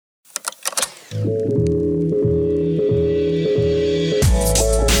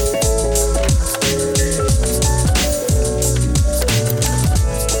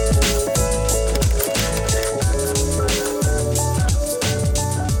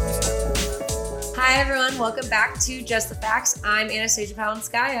Hi, everyone. Welcome back to Just the Facts. I'm Anastasia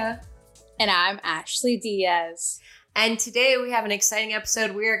Palinskaya. And I'm Ashley Diaz. And today we have an exciting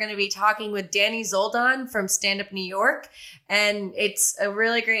episode. We are going to be talking with Danny Zoldan from Stand Up New York. And it's a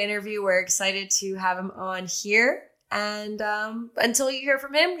really great interview. We're excited to have him on here. And until you hear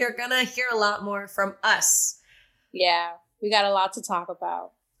from him, you're going to hear a lot more from us. Yeah, we got a lot to talk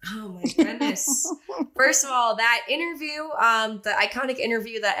about. Oh my goodness. First of all, that interview, the iconic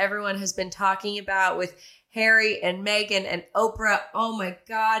interview that everyone has been talking about with Harry and Meghan and Oprah. Oh my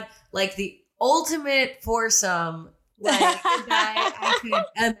God. Like the ultimate foursome like that I could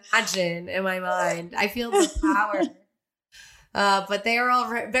imagine in my mind. I feel the power. But they are all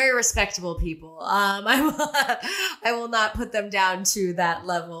very respectable people. I will not put them down to that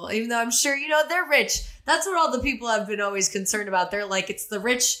level, even though I'm sure, they're rich. That's what all the people have been always concerned about. They're like, it's the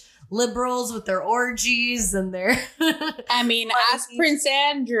rich liberals with their orgies and their... I mean, ask Prince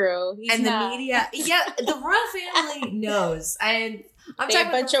Andrew. The media. Yeah, the royal family knows. And I'm talking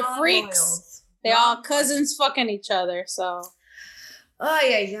a bunch of freaks. They all cousins fucking each other, so... Oh,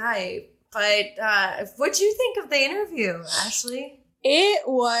 yeah. But what'd you think of the interview, Ashley? It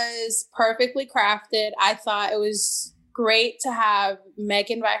was perfectly crafted. I thought it was great to have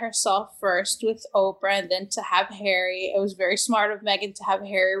Meghan by herself first with Oprah and then to have Harry. It was very smart of Meghan to have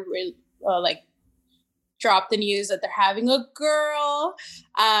Harry drop the news that they're having a girl.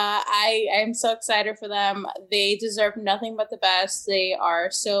 I'm so excited for them. They deserve nothing but the best. They are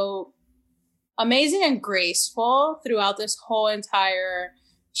so amazing and graceful throughout this whole entire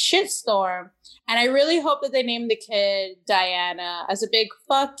shitstorm. And I really hope that they name the kid Diana as a big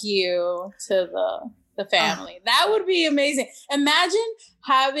fuck you to the family. That would be amazing. Imagine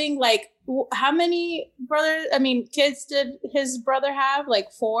having how many kids did his brother have?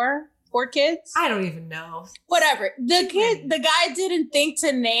 Like four kids? I don't even know. Whatever. The guy didn't think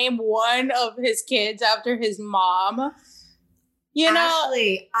to name one of his kids after his mom.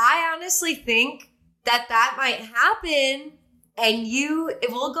 Ashley, I honestly think that might happen. And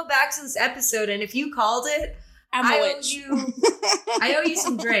we'll go back to this episode, and if you called it, I owe you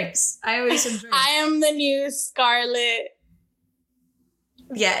some drinks. I am the new Scarlet.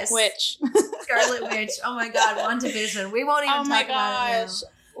 Yes. Witch. Scarlet Witch. Oh my God, WandaVision. We won't even talk about it now.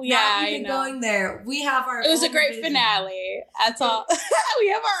 Yeah, not even going there. We have our. It was a great finale. That's all. We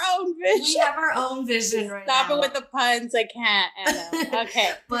have our own vision. We have our own vision right now. Stop it with the puns. I can't, Anna.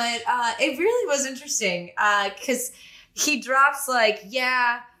 Okay. But it really was interesting because he drops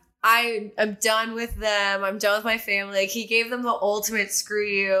I'm done with them. I'm done with my family. Like, he gave them the ultimate screw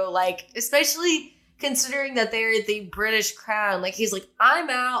you. Like, especially considering that they're the British crown. Like, he's like, I'm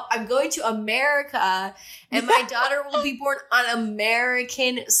out. I'm going to America, and my daughter will be born on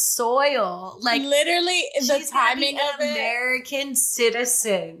American soil. Like, literally, the timing of it. American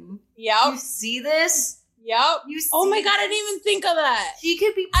citizen. Yep. You see this? Yep. Oh my God, I didn't even think of that. She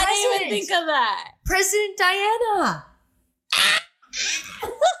could be president. I didn't even think of that. President Diana.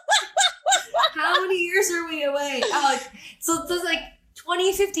 How many years are we away? So it's like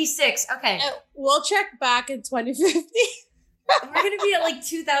 2056. Okay. We'll check back in 2050. We're going to be at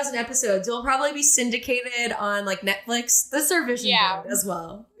 2,000 episodes. We'll probably be syndicated on Netflix. This is our vision board as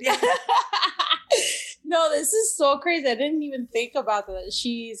well. Yeah. No, this is so crazy. I didn't even think about that.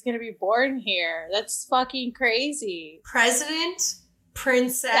 She's going to be born here. That's fucking crazy. President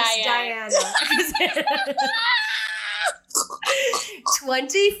Princess Diana.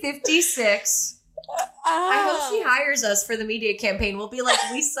 2056. I hope she hires us for the media campaign. We'll be like,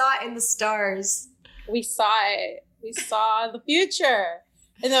 we saw it in the stars. We saw it. We saw the future.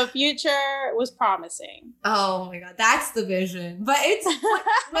 And the future was promising. Oh my God. That's the vision. But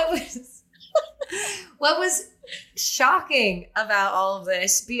what was shocking about all of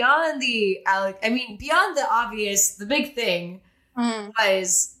this, beyond the obvious, the big thing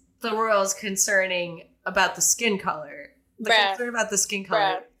was the royals concerning about the skin color. Concern about the skin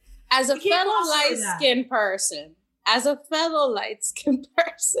color. As a fellow light-skinned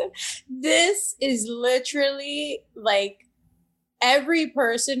person, this is literally every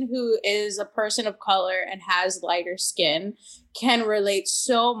person who is a person of color and has lighter skin can relate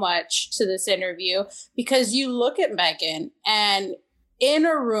so much to this interview, because you look at Meghan, and in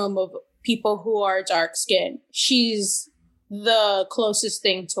a room of people who are dark skinned, she's the closest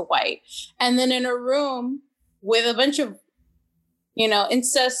thing to white. And then in a room with a bunch of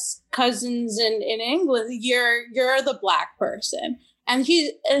incest cousins in England, you're the black person. And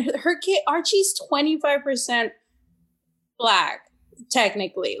her kid Archie's 25% black,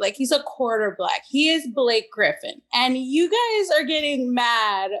 technically. He's a quarter black. He is Blake Griffin. And you guys are getting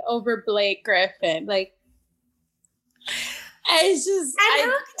mad over Blake Griffin. It's just,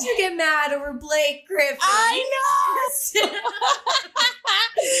 and how could you get mad over Blake Griffin? I know.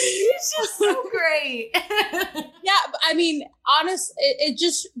 He's just so great. Yeah, but I mean,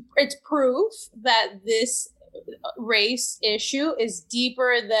 it's proof that this race issue is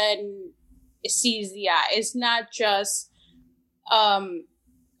deeper than it sees the eye. It's not just, I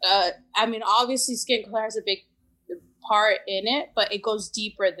mean, obviously skin color has a big part in it, but it goes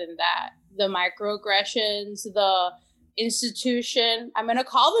deeper than that. The microaggressions, the institution. I'm gonna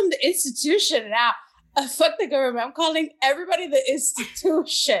call them the institution now. Fuck the government. I'm calling everybody the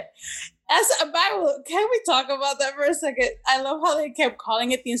institution. Can we talk about that for a second? I love how they kept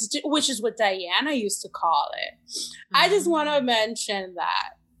calling it the institution, which is what Diana used to call it. Mm-hmm. I just want to mention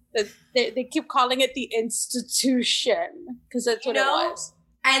that they keep calling it the institution because that's what it was.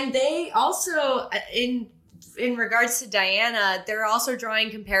 And they also, in regards to Diana, they're also drawing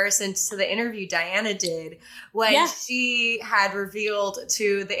comparisons to the interview Diana did when she had revealed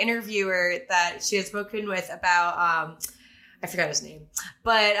to the interviewer that she had spoken with about, I forgot his name,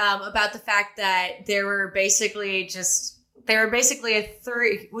 but about the fact that they were basically a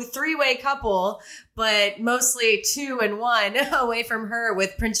three-way couple, but mostly 2 and 1 away from her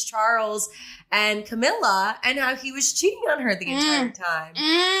with Prince Charles and Camilla, and how he was cheating on her the entire time.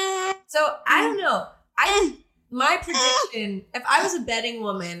 So I don't know. My prediction, if I was a betting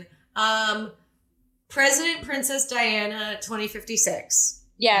woman, President Princess Diana 2056.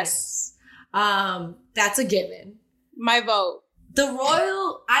 Yes. That's a given. My vote. The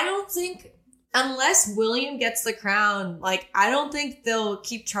royal, I don't think, unless William gets the crown, like, I don't think they'll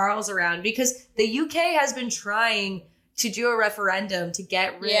keep Charles around because the UK has been trying to do a referendum to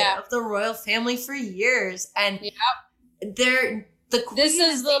get rid of the royal family for years. And the Queen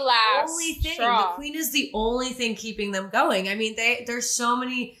is the last only thing. The Queen is the only thing keeping them going. I mean, there's so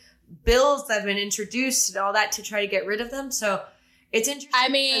many bills that have been introduced and all that to try to get rid of them. So it's interesting. I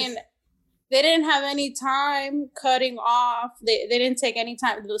mean, they didn't have any time cutting off. They didn't take any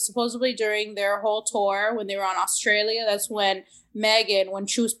time. Supposedly during their whole tour, when they were on Australia, that's when Meghan, when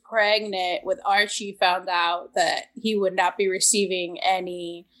she was pregnant with Archie, found out that he would not be receiving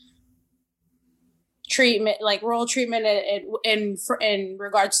any treatment, like royal treatment in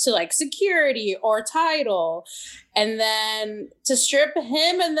regards to like security or title, and then to strip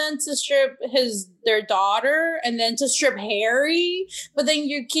him, and then to strip their daughter, and then to strip Harry, but then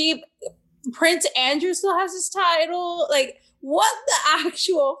you keep Prince Andrew still has his title. Like, what the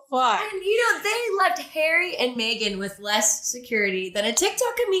actual fuck? And they left Harry and Meghan with less security than a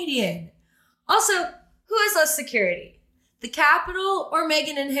TikTok comedian. Also, who has less security? The Capitol or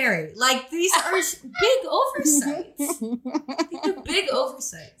Meghan and Harry? Like, these are big oversights. These are big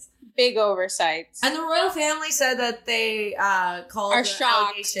oversights. Big oversights. And the royal family said that they called the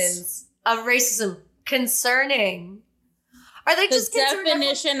allegations of racism concerning. Are they just the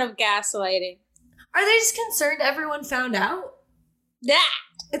definition of gaslighting? Are they just concerned everyone found out? Yeah.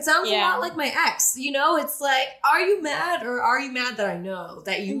 It sounds a lot like my ex. It's like, are you mad or are you mad that I know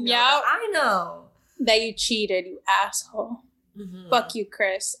that you know that I know? That you cheated, you asshole. Mm-hmm. Fuck you,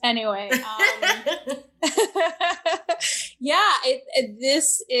 Chris. Anyway.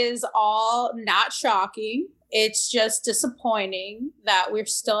 This is all not shocking. It's just disappointing that we're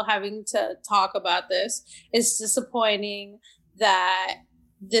still having to talk about this. It's disappointing that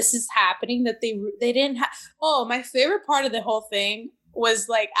this is happening, that they didn't have. Oh, my favorite part of the whole thing was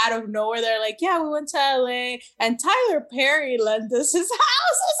like out of nowhere. They're like, yeah, we went to LA and Tyler Perry lent us his house. I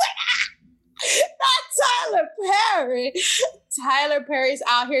was like, not Tyler Perry. Tyler Perry's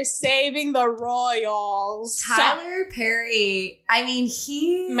out here saving the royals. Tyler Perry, I mean,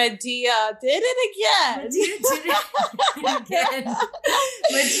 Medea did it again.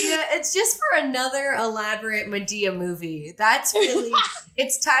 Medea, it's just for another elaborate Medea movie. That's really,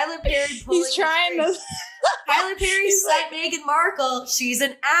 it's Tyler Perry pulling. He's trying to. Tyler Perry's like Meghan Markle. She's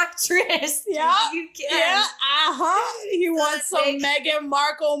an actress. Yeah. He wants some Meghan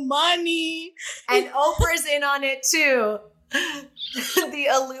Markle money. And Oprah's in on it too. The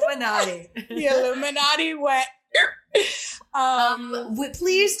Illuminati. The Illuminati went.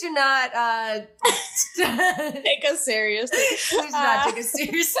 Please do not take us seriously. Please do not take us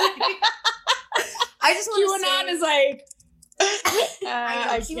seriously. I just want to say, QAnon is like.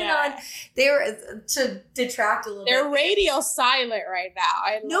 I know, QAnon. They were to detract a little. They're bit. Radio silent right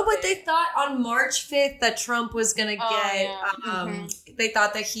now. But they thought on March 5th that Trump was going to get. They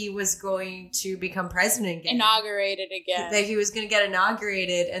thought that he was going to become president again, inaugurated again. That he was going to get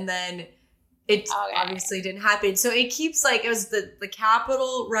inaugurated, and then it obviously didn't happen. So it keeps like it was the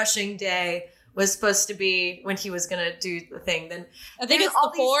Capitol rushing day was supposed to be when he was gonna do the thing. Then I think it's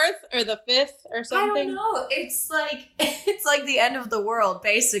the 4th or the 5th or something. I don't know. It's like the end of the world,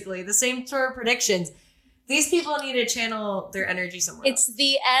 basically. The same sort of predictions. These people need to channel their energy somewhere else. It's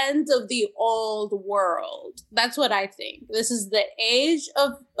the end of the old world. That's what I think. This is the age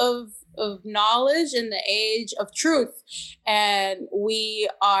of knowledge and the age of truth. And we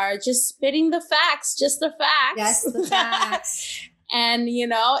are just spitting the facts, just the facts. Yes, the facts. And,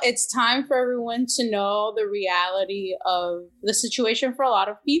 it's time for everyone to know the reality of the situation for a lot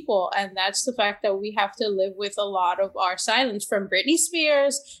of people. And that's the fact that we have to live with a lot of our silence, from Britney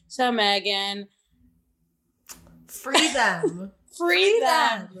Spears to Megan. Free them. Free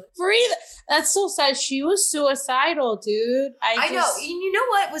them. That's so sad. She was suicidal, dude. I know. You know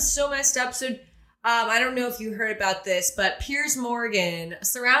what was so messed up? So, I don't know if you heard about this, but Piers Morgan,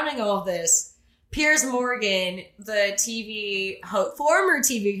 surrounding all of this, Piers Morgan, the former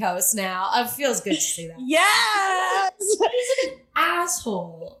TV host now, it feels good to say that. Yes! He's an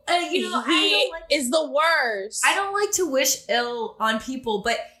asshole. He is the worst. I don't like to wish ill on people,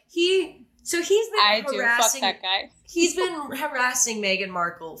 but he's been harassing. Fuck that guy. He's been harassing Meghan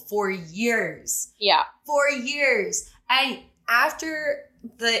Markle for years. Yeah. For years. And after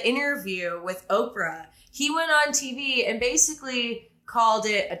the interview with Oprah, he went on TV and basically called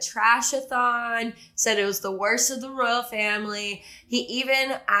it a trash-a-thon, said it was the worst of the royal family. He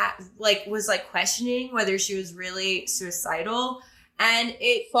even was questioning whether she was really suicidal. And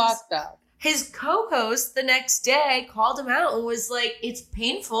it fucked up. His co-host the next day called him out and was like, it's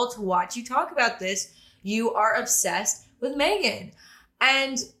painful to watch you talk about this. You are obsessed with Meghan.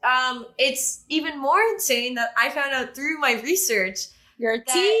 And it's even more insane that I found out through my research. Spill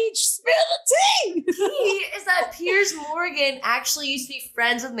the tea! Is that Piers Morgan actually used to be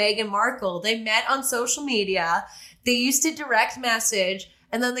friends with Meghan Markle. They met on social media. They used to direct message.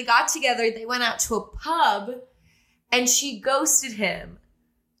 And then they got together. They went out to a pub. And she ghosted him.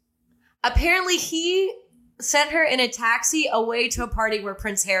 Apparently, he sent her in a taxi away to a party where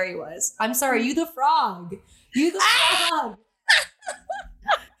Prince Harry was. I'm sorry, you the frog. You the frog.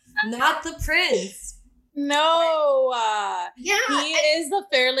 Not the prince. No. Yeah. He is the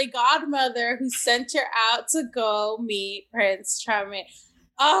fairy godmother who sent her out to go meet Prince Charming.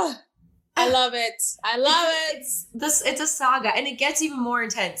 Oh, I love it. I love it. It's a saga, and it gets even more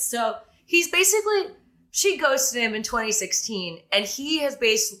intense. So she ghosted him in 2016, and he has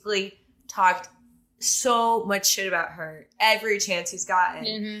basically talked so much shit about her every chance he's gotten.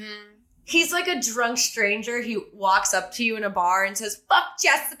 Mm-hmm. He's like a drunk stranger. He walks up to you in a bar and says, fuck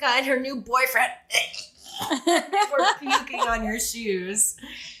Jessica and her new boyfriend. We're puking on your shoes.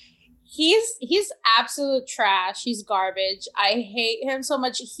 He's absolute trash. He's garbage. I hate him so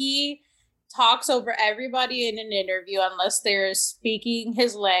much. He talks over everybody in an interview unless they're speaking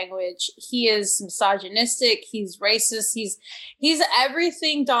his language. He is misogynistic. He's racist. He's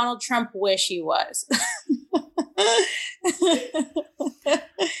everything Donald Trump wish he was.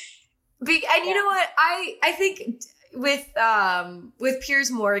 And you know what? I think with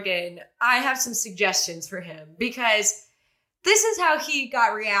Piers Morgan, I have some suggestions for him, because this is how he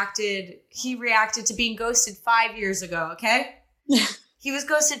reacted. He reacted to being ghosted 5 years ago, okay? He was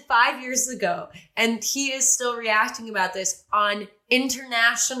ghosted 5 years ago, and he is still reacting about this on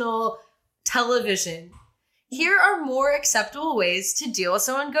international television. Here are more acceptable ways to deal with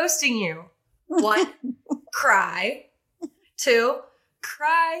someone ghosting you. 1, cry. 2,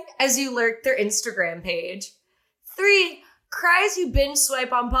 cry as you lurk their Instagram page. 3, cry as you binge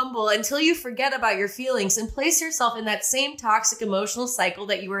swipe on Bumble until you forget about your feelings and place yourself in that same toxic emotional cycle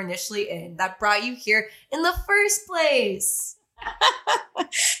that you were initially in that brought you here in the first place.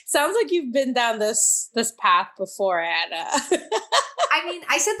 Sounds like you've been down this path before, Anna. I mean,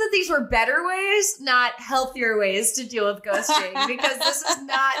 I said that these were better ways, not healthier ways to deal with ghosting, because this is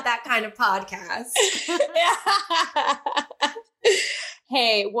not that kind of podcast.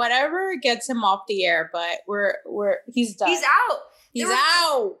 Hey, whatever gets him off the air, but he's done. He's out. He's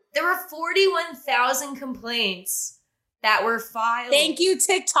out. There were 41,000 complaints that were filed. Thank you,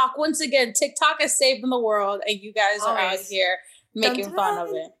 TikTok. Once again, TikTok is saving the world, and you guys are out here making fun of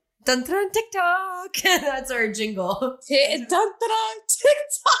it. Dun dun TikTok. That's our jingle. Dun dun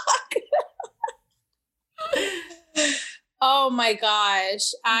TikTok. Oh my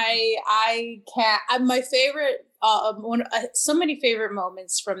gosh, I can't. My favorite, so many favorite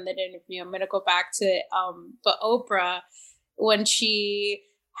moments from that interview. I'm gonna go back to the Oprah when she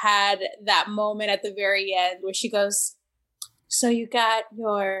had that moment at the very end where she goes, "So you got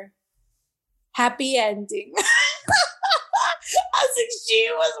your happy ending." I was like, she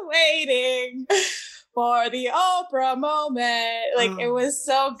was waiting for the Oprah moment. Like it was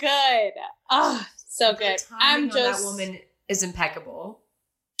so good. Oh, so good. I'm just, that woman is impeccable.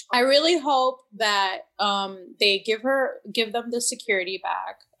 I really hope that they give them the security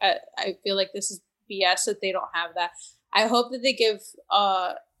back. I feel like this is BS that they don't have that. I hope that they give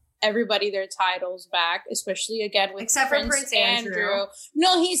everybody their titles back, especially again with except for Prince Andrew.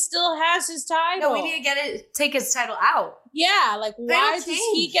 No, he still has his title. No, we need to take his title out. Yeah, like why does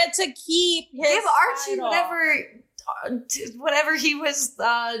he get to keep his Give Archie title? whatever he was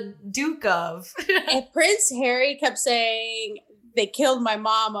Duke of. And Prince Harry kept saying, they killed my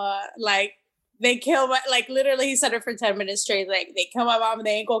mama, like they killed my, like literally he said it for 10 minutes straight, like they killed my mama,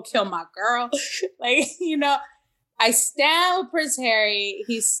 they ain't gonna kill my girl. Like, you know, I stand with Prince Harry.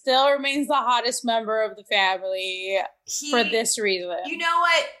 He still remains the hottest member of the family for this reason. You know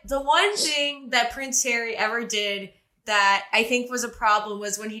what? The one thing that Prince Harry ever did that I think was a problem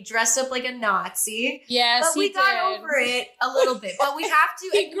was when he dressed up like a Nazi. Yes, but we got over it a little bit. But we have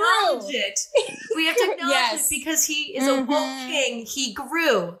to acknowledge it. We have to acknowledge it because he is a woke king. He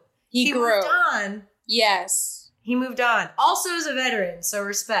grew. He grew. Moved on. Yes, he moved on. Also, as a veteran, so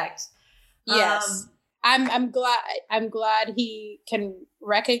respect. Yes, I'm glad he can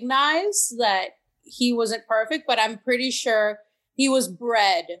recognize that he wasn't perfect, but I'm pretty sure he was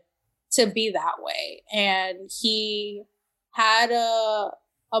bred to be that way. And he had a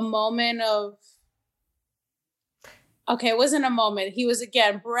moment of, okay, it wasn't a moment. He was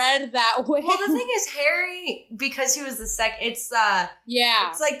again bred that way. Well, the thing is, Harry, because he was the second, it's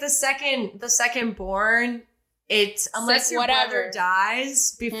like the second born. It's unless your brother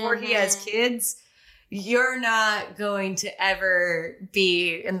dies before he has kids, you're not going to ever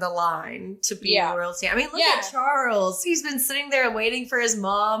be in the line to be royalty. I mean, look at Charles. He's been sitting there waiting for his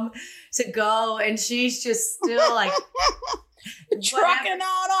mom to go, and she's just still like trucking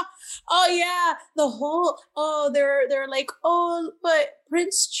on. Oh yeah, the whole they're like, oh, but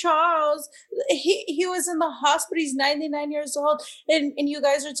Prince Charles, he was in the hospital. He's 99 years old, and you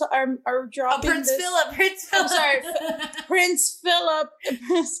guys are dropping Prince Philip. I'm sorry, Prince Philip.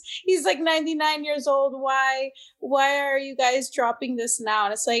 He's like 99 years old. Why are you guys dropping this now?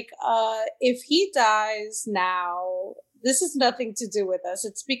 And it's like, if he dies now, this has nothing to do with us.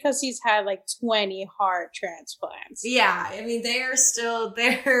 It's because he's had like 20 heart transplants. Yeah, I mean, they are still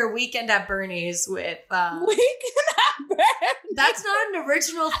their Weekend at Bernie's with Weekend at Bernie's. That's not an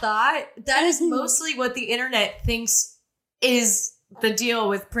original thought. That is mostly what the internet thinks is the deal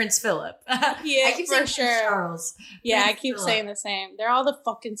with Prince Philip. Yeah, I keep saying Prince Charles. Yeah, Prince I keep Philip. Saying the same. They're all the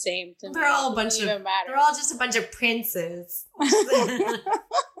fucking same to me. They're all they're all just a bunch of princes.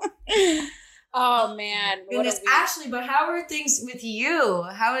 Oh man, goodness, Ashley! But how are things with you?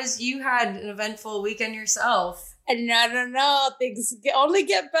 How has you had an eventful weekend yourself? No, things only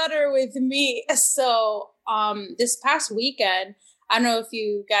get better with me. So, this past weekend, I don't know if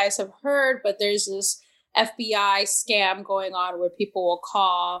you guys have heard, but there's this FBI scam going on where people will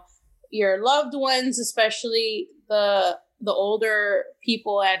call your loved ones, especially the older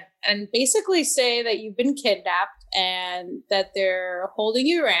people, and basically say that you've been kidnapped and that they're holding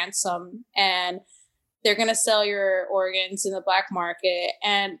you ransom and they're going to sell your organs in the black market.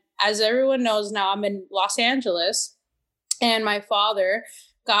 And as everyone knows now, I'm in Los Angeles, and my father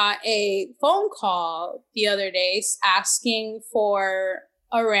got a phone call the other day asking for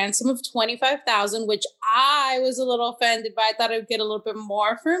a ransom of $25,000, which I was a little offended by. I thought it would get a little bit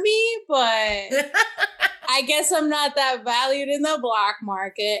more for me, but I guess I'm not that valued in the black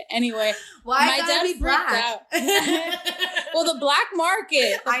market. Anyway, why my dad be black? Out. Well, the black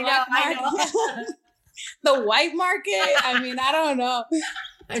market. I know. The white market. I mean, I don't know.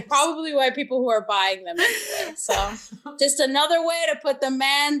 It's probably white people who are buying them anyway. So, just another way to put the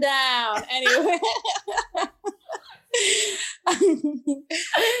man down. Anyway.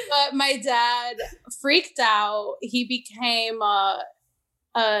 But my dad freaked out. He became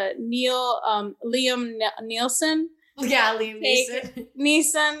Liam Neeson. Yeah, Liam Neeson.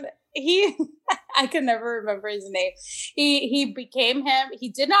 Neeson. I can never remember his name. He became him. He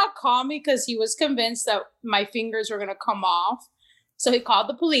did not call me because he was convinced that my fingers were gonna come off. So he called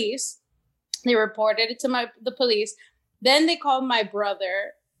the police. They reported it to the police. Then they called my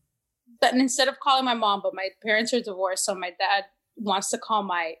brother. But instead of calling my mom, but my parents are divorced, so my dad wants to call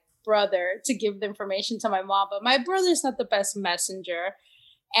my brother to give the information to my mom. But my brother's not the best messenger,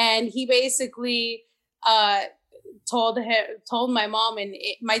 and he basically told my mom, and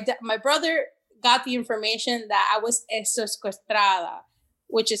my brother got the information that I was secuestrada,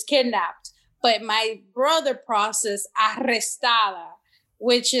 which is kidnapped. But my brother processed arrestada,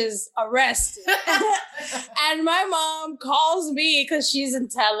 which is arrested. And my mom calls me because she's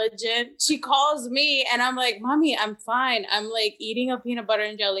intelligent. She calls me and I'm like, Mommy, I'm fine. I'm like eating a peanut butter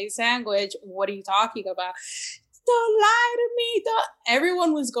and jelly sandwich. What are you talking about? Don't lie to me.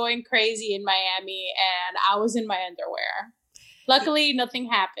 Everyone was going crazy in Miami and I was in my underwear. Luckily, nothing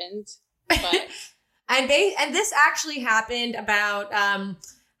happened. But and this actually happened about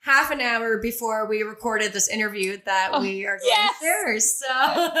half an hour before we recorded this interview that we are going to share.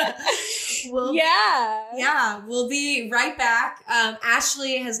 So we'll be right back.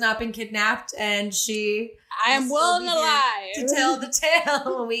 Ashley has not been kidnapped and I am well and alive to tell the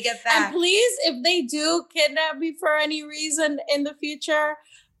tale when we get back. And please, if they do kidnap me for any reason in the future,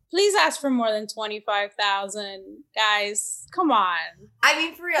 please ask for more than 25,000, guys. Come on. I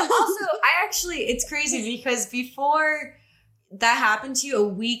mean, for real. Also, it's crazy because before that happened to you, a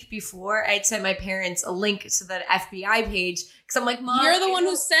week before, I'd sent my parents a link to the FBI page because I'm like, Mom, you're the one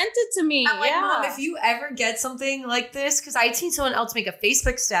who sent it to me. I'm like, Mom, if you ever get something like this, because I'd seen someone else make a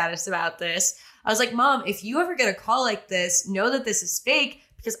Facebook status about this. I was like, Mom, if you ever get a call like this, know that this is fake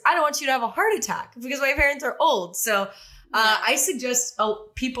because I don't want you to have a heart attack because my parents are old. So I suggest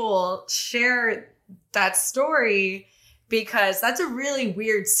people share that story because that's a really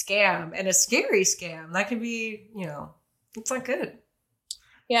weird scam and a scary scam. That can be, it's not good.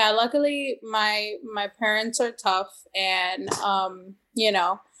 Yeah, luckily my parents are tough and,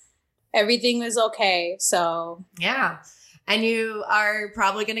 everything was okay. So yeah. And you are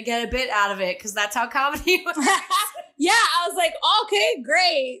probably going to get a bit out of it because that's how comedy works. Yeah, I was like, okay,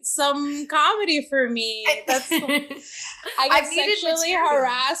 great. Some comedy for me. I got sexually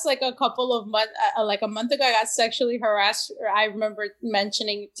harassed like a couple of months, like a month ago, I got sexually harassed. I remember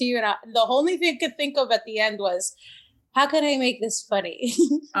mentioning to you. And the only thing I could think of at the end was, how can I make this funny?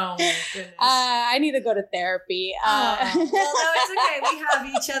 Oh, my goodness. I need to go to therapy. Well, no, it's okay. We have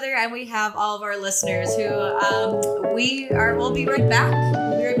each other and we have all of our listeners who we'll be right back.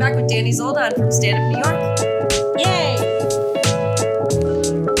 We'll be right back with Danny Zoldan from Stand Up New York. Yay!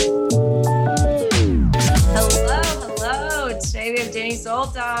 Hello. Today we have Danny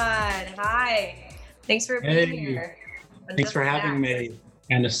Zoldan. Hi. Thanks for being here. Thanks for having me,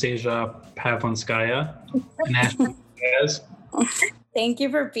 Anastasia Pavlinskaya and Ashley. Thank you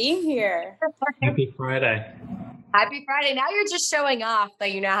for being here. Happy Friday. Happy Friday. Now you're just showing off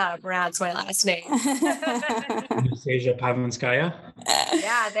that you know how to pronounce my last name. Anastasia Pavlinskaya.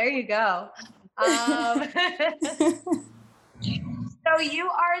 Yeah, there you go. So you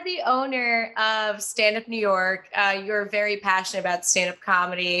are the owner of Stand Up New York. You're very passionate about stand-up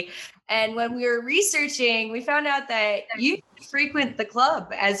comedy. And when we were researching, we found out that you frequent the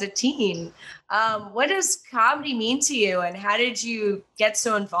club as a teen. What does comedy mean to you and how did you get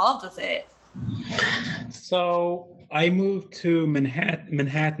so involved with it? So I moved to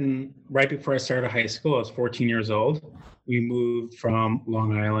Manhattan right before I started high school. I was 14 years old. We moved from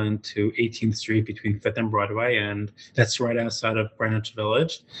Long Island to 18th Street between 5th and Broadway, and that's right outside of Greenwich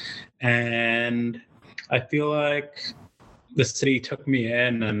Village. And I feel like the city took me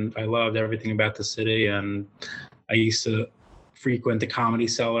in and I loved everything about the city. And I used to frequent the Comedy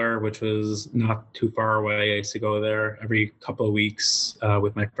Cellar, which was not too far away. I used to go there every couple of weeks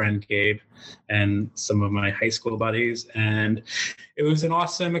with my friend Gabe and some of my high school buddies. And it was an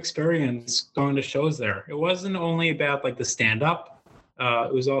awesome experience going to shows there. It wasn't only about like the stand-up.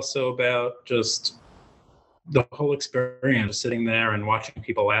 It was also about just the whole experience, sitting there and watching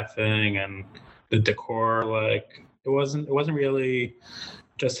people laughing and the decor. Like it wasn't really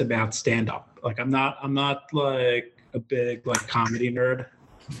just about stand-up. Like I'm not like a big like comedy nerd,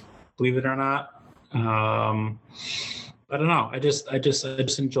 believe it or not. I don't know. I just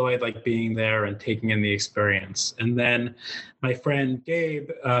enjoyed like being there and taking in the experience. And then my friend Gabe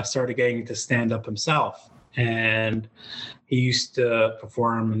started getting into stand-up himself, and he used to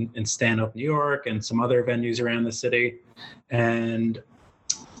perform in Stand Up New York and some other venues around the city. And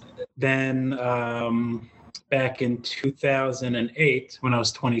then back in 2008, when I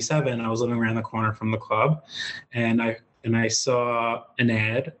was 27, I was living around the corner from the club, and I saw an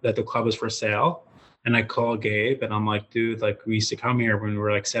ad that the club was for sale. And I called Gabe and I'm like, dude, like we used to come here when we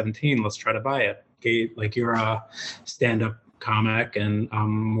were like 17. Let's try to buy it. Gabe, like you're a stand-up comic and I'm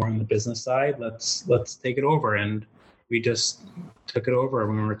more on the business side. Let's take it over. And we just took it over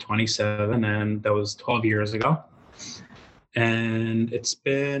when we were 27, and that was 12 years ago. And it's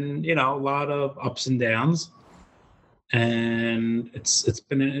been, a lot of ups and downs. And it's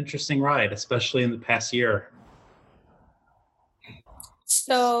been an interesting ride, especially in the past year.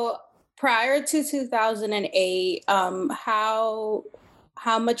 So prior to 2008, how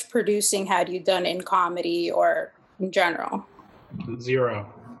much producing had you done in comedy or in general?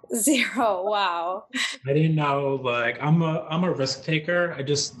 Zero. Zero. Wow. I didn't know, like, I'm a risk taker.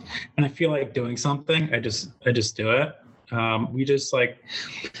 When I feel like doing something, I just do it. We just like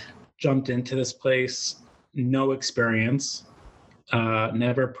jumped into this place, no experience,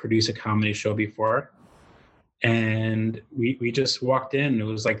 never produced a comedy show before. And we just walked in. It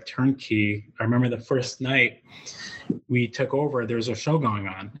was like turnkey. I remember the first night we took over, there was a show going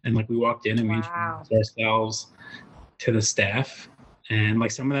on. And like we walked in and we introduced ourselves to the staff. And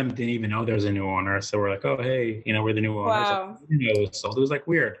like some of them didn't even know there's a new owner. So we're like, oh, hey, we're the new owners. Wow. Like, so it was like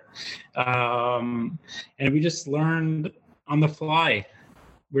weird. And we just learned on the fly.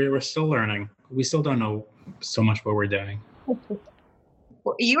 We're still learning. We still don't know so much what we're doing.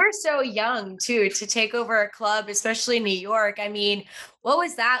 You were so young too to take over a club, especially in New York. I mean, what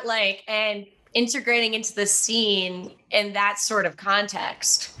was that like? And integrating into the scene in that sort of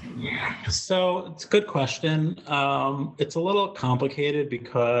context? So it's a good question. It's a little complicated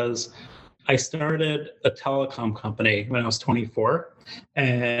because I started a telecom company when I was 24,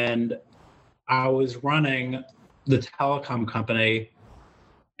 and I was running the telecom company,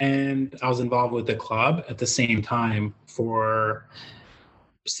 and I was involved with the club at the same time for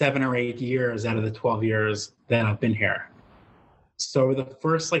 7 or 8 years out of the 12 years that I've been here. So the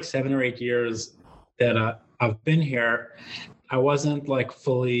first like 7 or 8 years that I've been here, I wasn't like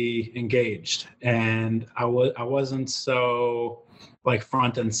fully engaged, and I wasn't so like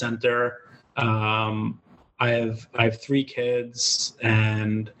front and center. I have 3 kids,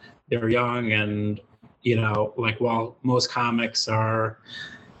 and they're young, and like while most comics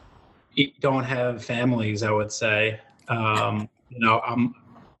don't have families, I would say, they're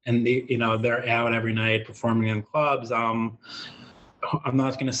out every night performing in clubs. I'm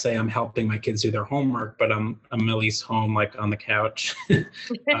not going to say I'm helping my kids do their homework, but I'm at least home, like on the couch, at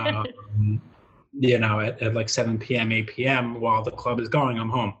like 7 p.m., 8 p.m. while the club is going, I'm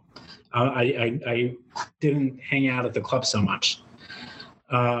home. I didn't hang out at the club so much.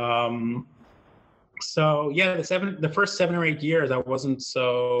 So yeah, the first 7 or 8 years, I wasn't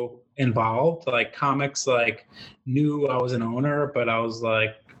so involved. Like comics, like knew I was an owner, but I was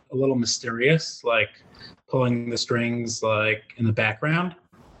like a little mysterious, like pulling the strings like in the background,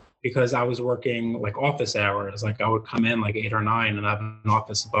 because I was working like office hours. Like I would come in like 8 or 9 and I have an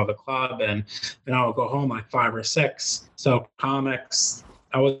office above the club, and then I would go home like 5 or 6. So comics,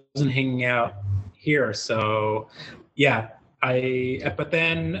 I wasn't hanging out here. So yeah, but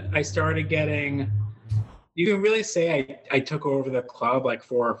then I started getting, you can really say I took over the club like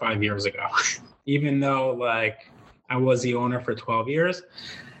 4 or 5 years ago, even though like I was the owner for 12 years.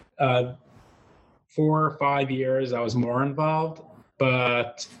 4 or 5 years I was more involved,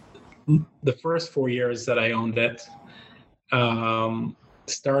 but the first 4 years that I owned it,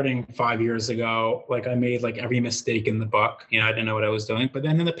 starting 5 years ago, like I made like every mistake in the book. I didn't know what I was doing. But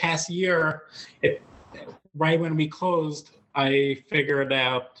then in the past year, right when we closed, I figured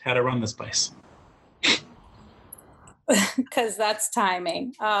out how to run this place. Because that's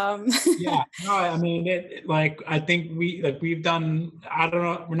timing. Yeah, no, I mean, I think we've done, I don't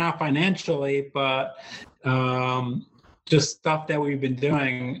know, we're not financially, but just stuff that we've been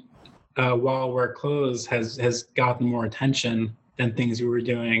doing while we're closed has gotten more attention than things we were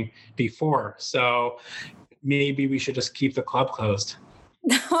doing before. So maybe we should just keep the club closed.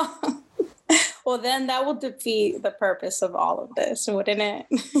 Well, then that will defeat the purpose of all of this, wouldn't it?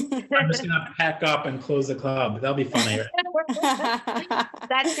 I'm just going to pack up and close the club. That'll be funny.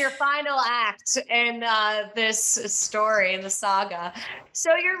 That's your final act in this story, in the saga.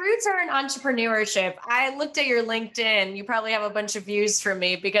 So your roots are in entrepreneurship. I looked at your LinkedIn. You probably have a bunch of views from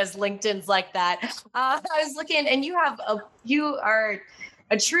me because LinkedIn's like that. I was looking, and you are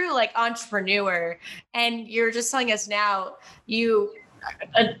a true like entrepreneur, and you're just telling us now you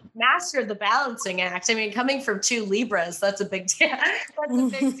mastered the balancing act. I mean, coming from 2 Libras, that's a big deal. That's a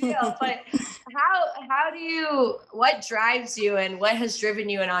big deal. But what drives you, and what has driven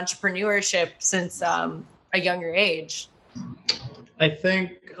you in entrepreneurship since a younger age? I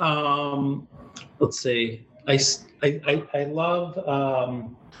think, let's see. I love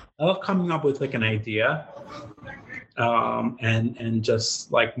coming up with like an idea, and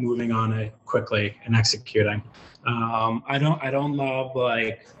just like moving on it quickly and executing. I don't love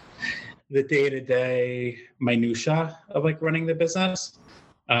like the day-to-day minutia of like running the business.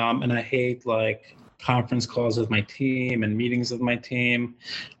 And I hate like conference calls with my team and meetings with my team.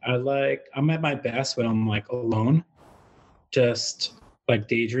 I'm at my best when I'm like alone, just like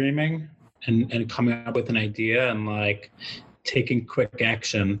daydreaming and coming up with an idea and like taking quick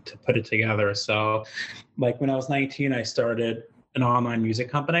action to put it together. So like when I was 19, I started an online music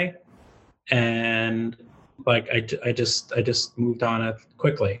company, and like I just moved on it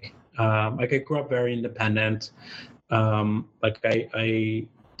quickly. Like I grew up very independent. Like I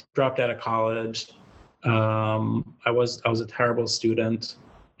dropped out of college. I was a terrible student,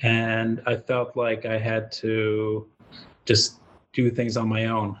 and I felt like I had to just do things on my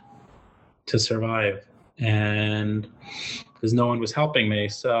own to survive, and because no one was helping me.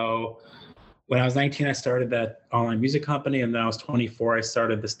 So when I was 19, I started that online music company, and then I was 24, I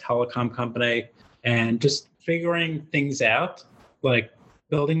started this telecom company, and just figuring things out, like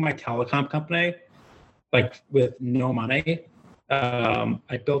building my telecom company, like with no money.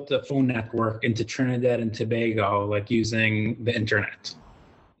 I built a phone network into Trinidad and Tobago, like using the internet.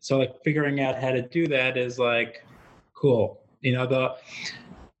 So like figuring out how to do that is like cool. You know,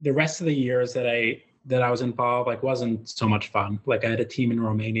 the rest of the years that I was involved like wasn't so much fun. Like I had a team in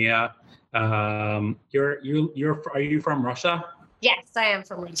Romania. Are you from Russia? Yes, I am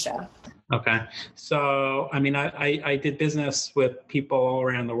from Russia. Okay. So, I mean, I did business with people all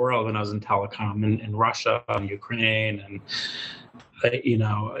around the world when I was in telecom in Russia and Ukraine. And,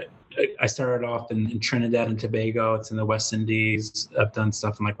 I started off in Trinidad and Tobago. It's in the West Indies. I've done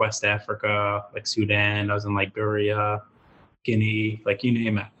stuff in like West Africa, like Sudan. I was in Liberia, Guinea, like you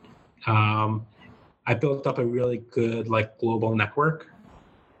name it. I built up a really good like global network.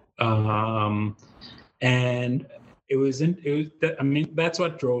 And that's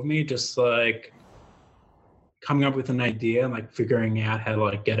what drove me, just like coming up with an idea and like figuring out how to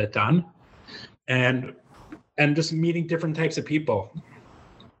like get it done, and just meeting different types of people.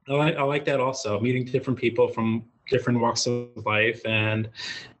 I like that also, meeting different people from different walks of life. And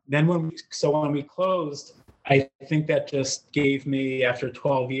then when we closed, I think that just gave me, after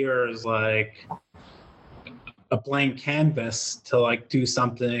 12 years, like a blank canvas to like do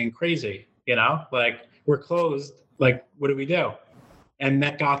something crazy, like we're closed, like what do we do? And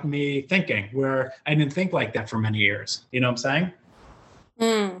that got me thinking, where I didn't think like that for many years. You know what I'm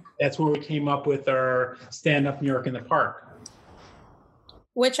saying? That's where we came up with our Stand Up New York in the Park,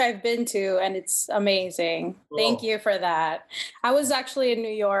 which I've been to, and it's amazing. Cool. Thank you for that. I was actually in New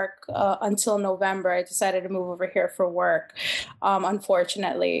York until November. I decided to move over here for work.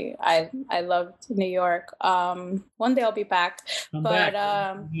 Unfortunately, I loved New York. One day I'll be back. But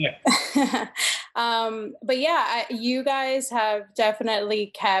yeah, you guys have definitely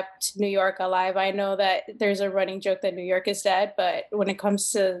kept New York alive. I know that there's a running joke that New York is dead, but when it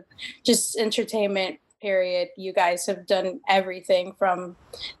comes to just entertainment, period, you guys have done everything from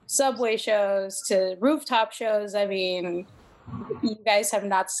subway shows to rooftop shows. I mean, you guys have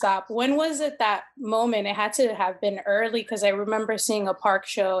not stopped. When was it that moment? It had to have been early, because I remember seeing a park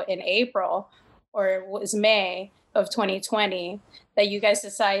show in April, or it was May of 2020, that you guys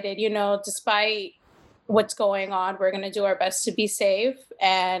decided, despite what's going on, we're going to do our best to be safe,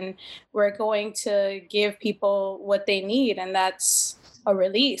 and we're going to give people what they need, and that's a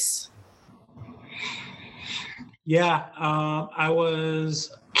release. Yeah,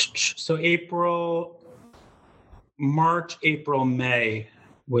 March, April, May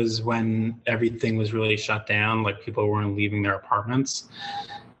was when everything was really shut down. Like people weren't leaving their apartments.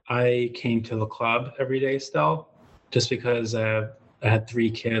 I came to the club every day still, just because I had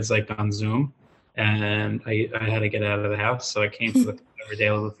 3 kids like on Zoom, and I had to get out of the house. So I came to the club every day,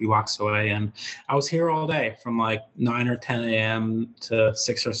 a few blocks away, and I was here all day from like 9 or 10 a.m. to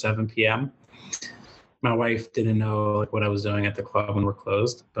 6 or 7 p.m. My wife didn't know what I was doing at the club when we're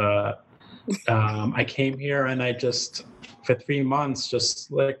closed, but I came here and I just, for 3 months,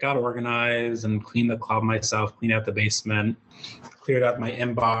 just like got organized and cleaned the club myself, cleaned out the basement, cleared out my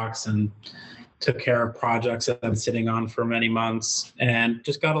inbox, and took care of projects that I've been sitting on for many months, and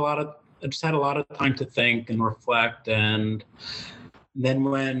just had a lot of time to think and reflect. And then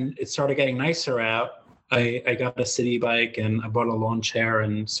when it started getting nicer out, I got a city bike and I bought a lawn chair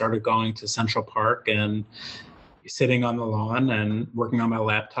and started going to Central Park and sitting on the lawn and working on my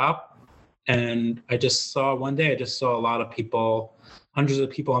laptop. And one day I just saw a lot of people, hundreds of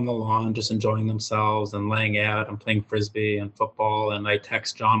people on the lawn, just enjoying themselves and laying out and playing Frisbee and football. And I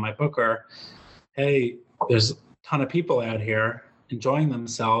text John, my booker, hey, there's a ton of people out here enjoying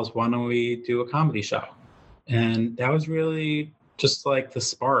themselves. Why don't we do a comedy show? And that was really just like the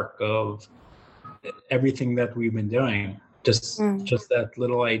spark of everything that we've been doing. Just that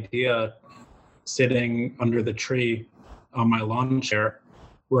little idea, sitting under the tree on my lawn chair,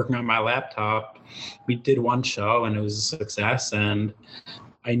 working on my laptop. We did one show and it was a success, and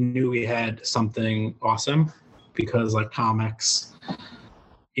I knew we had something awesome, because like comics,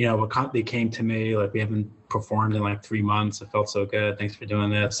 they came to me like, we haven't performed in like 3 months. It felt so good. Thanks for doing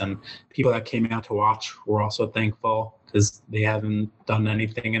this. And people that came out to watch were also thankful because they haven't done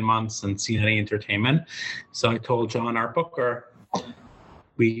anything in months and seen any entertainment. So I told John, our booker,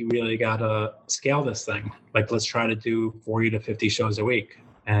 we really got to scale this thing. Like, let's try to do 40 to 50 shows a week.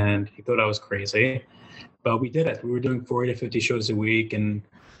 And he thought I was crazy, but we did it. We were doing 40 to 50 shows a week, and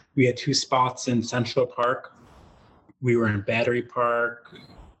we had 2 spots in Central Park. We were in Battery Park,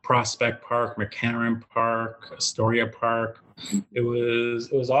 Prospect Park, McCarran Park, Astoria Park. It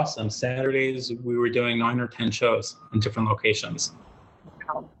was awesome. Saturdays we were doing 9 or 10 shows in different locations.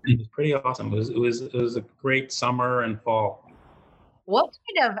 Wow. It was pretty awesome. It was a great summer and fall. What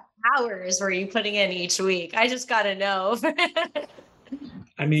kind of hours were you putting in each week? I just got to know.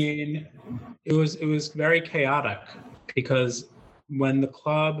 I mean, it was very chaotic because when the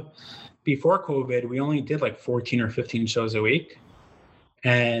club, before COVID, we only did like 14 or 15 shows a week.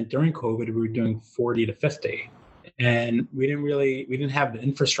 And during COVID, we were doing 40 to 50. And we didn't have the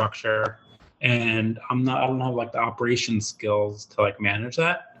infrastructure, and I don't have like the operation skills to like manage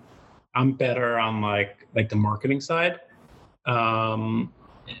that. I'm better on like the marketing side.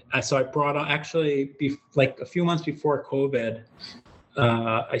 So I brought on, actually, like a few months before COVID,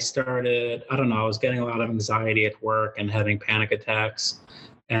 I started, I don't know, I was getting a lot of anxiety at work and having panic attacks.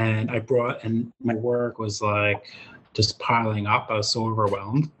 And my work was like just piling up. I was so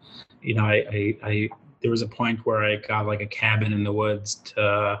overwhelmed. There was a point where I got like a cabin in the woods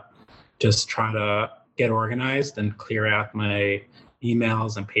to just try to get organized and clear out my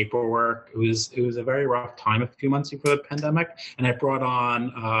emails and paperwork. It was a very rough time a few months before the pandemic. And I brought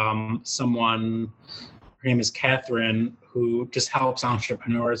on someone, her name is Catherine, who just helps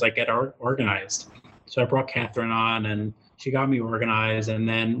entrepreneurs like get organized. So I brought Catherine on, and she got me organized. And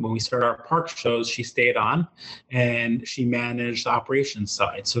then when we started our park shows, she stayed on and she managed the operations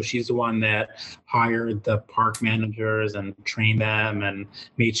side. So she's the one that hired the park managers and trained them and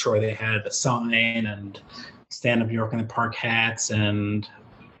made sure they had a sign and stand-up New York in the Park hats and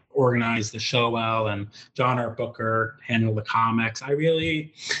organized the show well. And John, our booker, handled the comics. I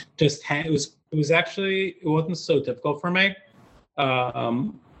really just it wasn't so difficult for me.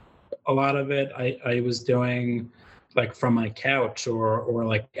 A lot of it I was doing like from my couch or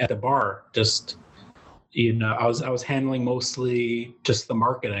like at the bar. Just, I was handling mostly just the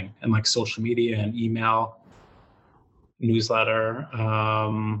marketing and like social media and email, newsletter,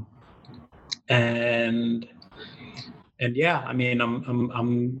 and yeah, I mean,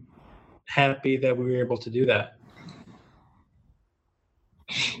 I'm happy that we were able to do that.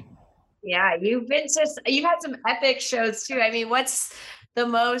 Yeah, you had some epic shows too. I mean, what's the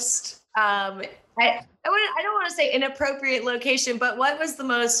most I don't want to say inappropriate location, but what was the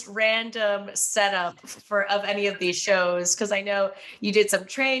most random setup of any of these shows? Because I know you did some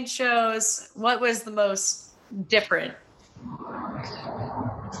train shows. What was the most different?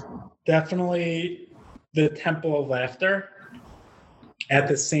 Definitely the Temple of Laughter at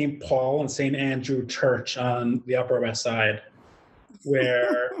the St. Paul and St. Andrew Church on the Upper West Side,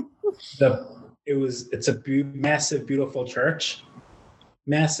 where it's a massive, beautiful church.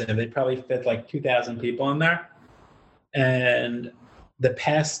 Massive. They probably fit like 2,000 people in there. And the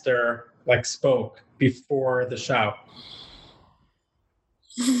pastor like spoke before the show.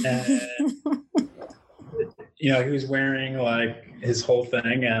 And he was wearing like his whole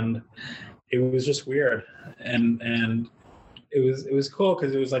thing, and it was just weird. And it was cool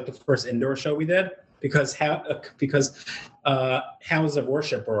because it was like the first indoor show we did because houses of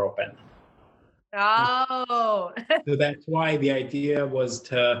worship were open. Oh. So that's why the idea was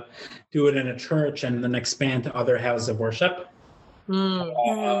to do it in a church and then expand to other houses of worship.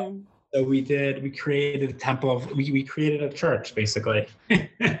 So we created we created a church basically.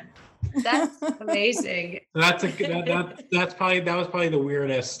 That's amazing. That was probably the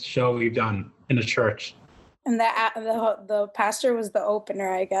weirdest show we've done in a church. And the pastor was the opener,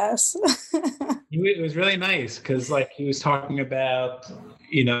 I guess. It was really nice because like he was talking about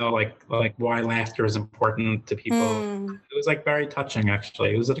like why laughter is important to people. It was like very touching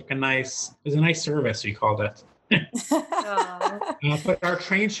actually. It was like a nice service, we called it. But our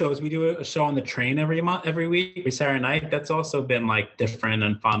train shows, we do a show on the train every week, every Saturday night. That's also been like different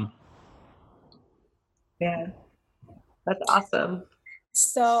and fun. Yeah, that's awesome.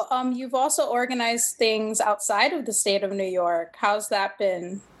 So you've also organized things outside of the state of New York. How's that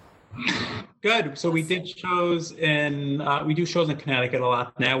been? Good. So we did shows we do shows in Connecticut a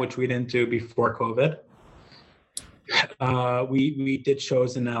lot now, which we didn't do before COVID. We did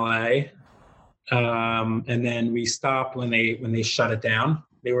shows in LA, and then we stopped when they shut it down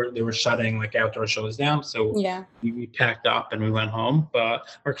they were shutting like outdoor shows down. So Yeah. we packed up and we went home. But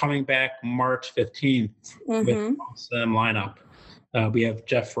we're coming back March 15th with an awesome lineup. We have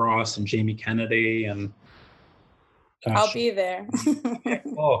Jeff Ross and Jamie Kennedy and. I'll be there.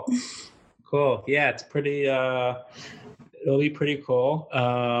 Cool. Yeah, it's pretty. It'll be pretty cool.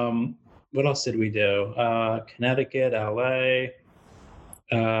 What else did we do? Connecticut, LA.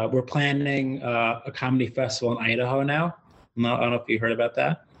 We're planning a comedy festival in Idaho now. I don't know if you heard about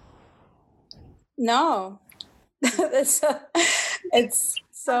that. No. it's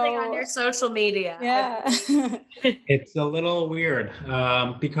something on your social media. Yeah. It's a little weird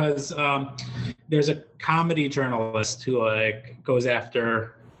because there's a comedy journalist who like goes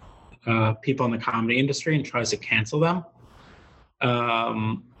after people in the comedy industry and tries to cancel them.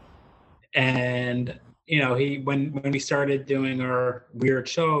 And he when we started doing our weird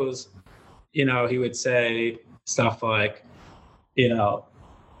shows, he would say stuff like,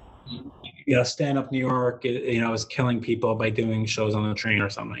 Stand Up New York, is killing people by doing shows on the train or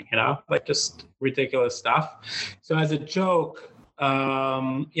something, like just ridiculous stuff. So as a joke,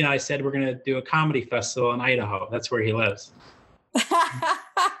 I said we're going to do a comedy festival in Idaho. That's where he lives.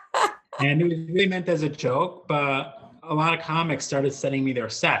 And it was really meant as a joke, but a lot of comics started sending me their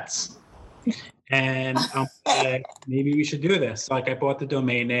sets. And I'm like, maybe we should do this. Like I bought the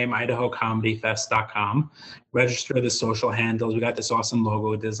domain name idahocomedyfest.com, registered the social handles. We got this awesome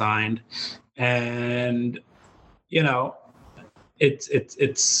logo designed, and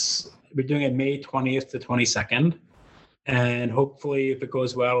it's we're doing it May 20th to 22nd, and hopefully, if it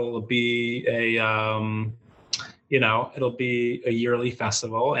goes well, it'll be it'll be a yearly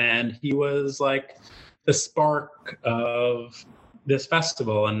festival. And he was like the spark of this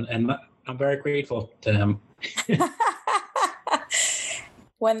festival, and I'm very grateful to him.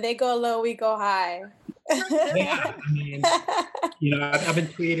 When they go low, we go high. Yeah, I mean, I've been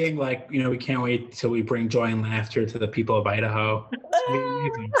tweeting like, we can't wait till we bring joy and laughter to the people of Idaho.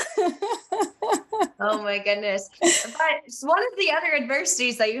 Oh my goodness. But one of the other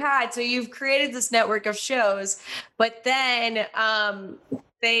adversities that you had, so you've created this network of shows, but then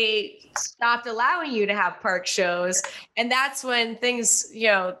they stopped allowing you to have park shows. And that's when things,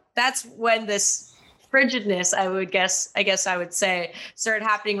 that's when this frigidness, I guess I would say, started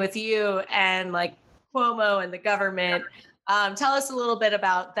happening with you and like Cuomo and the government. Tell us a little bit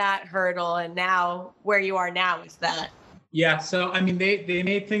about that hurdle and now where you are now with that. Yeah, so I mean, they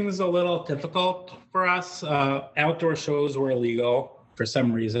made things a little difficult for us. Outdoor shows were illegal for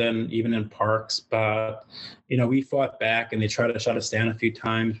some reason, even in parks. But, we fought back and they tried to shut us down a few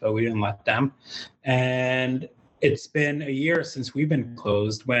times, but we didn't let them. And it's been a year since we've been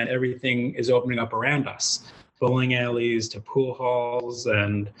closed when everything is opening up around us. Bowling alleys to pool halls,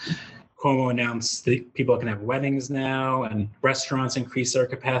 and Cuomo announced that people can have weddings now, and restaurants increase their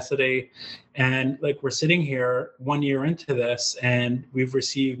capacity. And like, we're sitting here 1 year into this and we've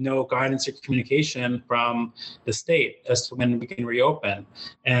received no guidance or communication from the state as to when we can reopen.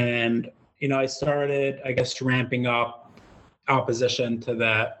 And, I started, I guess, ramping up opposition to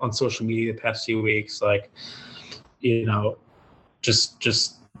that on social media the past few weeks, like, just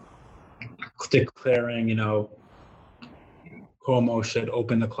declaring, Cuomo should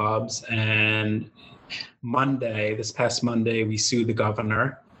open the clubs. And this past Monday, we sued the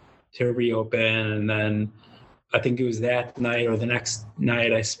governor to reopen. And then I think it was that night or the next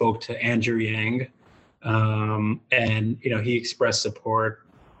night, I spoke to Andrew Yang. And, he expressed support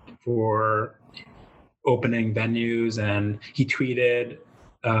for opening venues. And he tweeted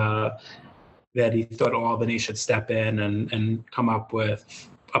that he thought Albany should step in and come up with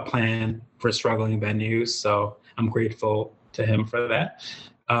a plan for struggling venues. So I'm grateful to him for that.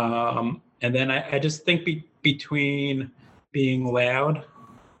 And then I just think between being loud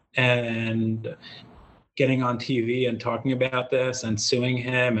and getting on TV and talking about this and suing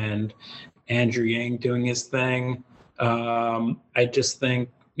him and Andrew Yang doing his thing, I just think,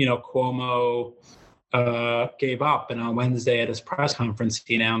 Cuomo gave up. And on Wednesday at his press conference,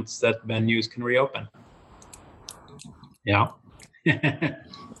 he announced that venues can reopen. Yeah.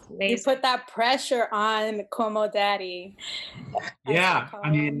 You put that pressure on Cuomo Daddy. Yeah,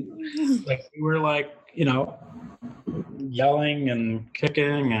 I mean, like we were like, yelling and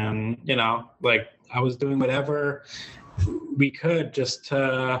kicking and, like I was doing whatever we could just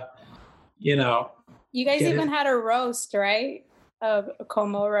to, You guys even had a roast, right? A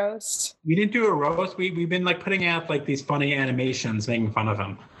Cuomo roast. We didn't do a roast. We've been like putting out like these funny animations making fun of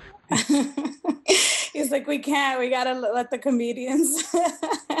him. He's like, we gotta let the comedians.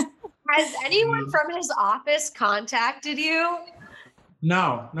 Has anyone from his office contacted you?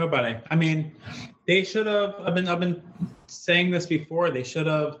 No, nobody. I mean, they should have. I've been saying this before. They should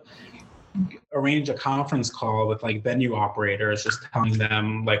have arranged a conference call with like venue operators, just telling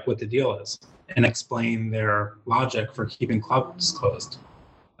them like what the deal is and explain their logic for keeping clubs closed.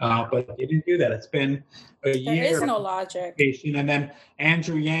 But they didn't do that. It's been a year. There is no logic. And then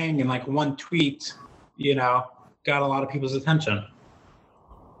Andrew Yang, in like one tweet, got a lot of people's attention.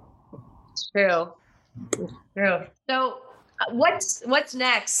 It's true. So, what's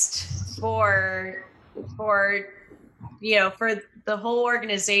next for the whole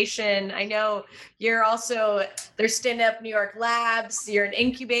organization? I know there's Stand Up New York Labs. You're an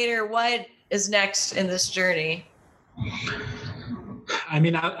incubator. What is next in this journey? I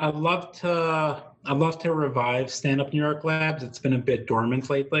mean, I'd love to revive Stand Up New York Labs. It's been a bit dormant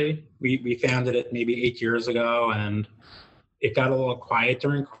lately. We founded it maybe 8 years ago, and it got a little quiet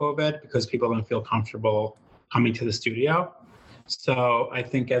during COVID because people don't feel comfortable coming to the studio. So I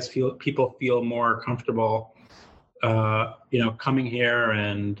think as people feel more comfortable, coming here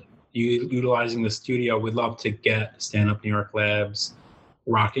and utilizing the studio, we'd love to get Stand Up New York Labs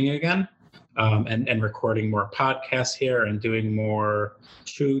rocking again. And recording more podcasts here and doing more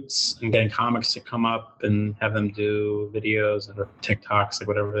shoots and getting comics to come up and have them do videos or TikToks or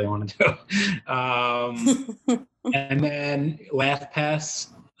whatever they want to do. And then LaughPass,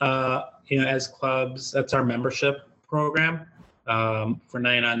 as clubs, that's our membership program. For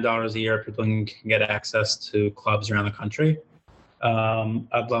 $99 a year, people can get access to clubs around the country.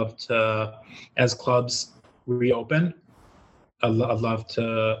 I'd love to, as clubs reopen, I'd love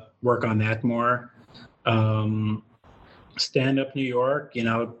to work on that more. Stand Up New York,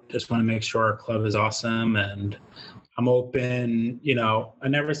 just want to make sure our club is awesome, and I'm open. I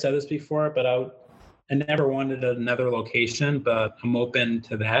never said this before, but I never wanted another location, but I'm open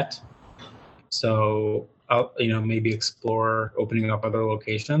to that. So I'll, maybe explore opening up other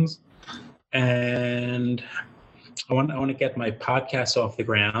locations. And I want to get my podcast off the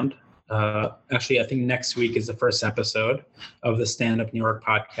ground. Actually, I think next week is the first episode of the Stand Up New York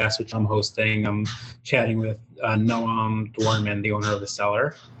podcast, which I'm hosting. I'm chatting with Noam Dorman, the owner of The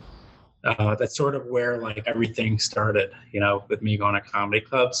Cellar. That's sort of where like everything started, with me going to comedy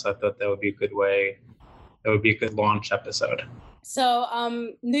clubs. So I thought that would be a good way. That would be a good launch episode. So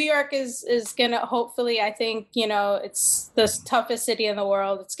New York is going to hopefully, I think, it's the toughest city in the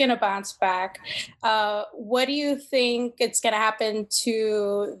world. It's going to bounce back. What do you think it's going to happen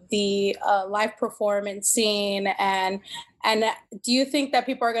to the live performance scene? And do you think that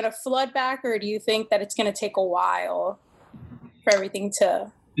people are going to flood back, or do you think that it's going to take a while for everything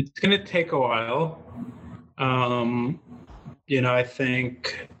to? It's going to take a while. I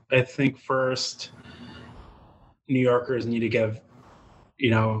think first, New Yorkers need to give,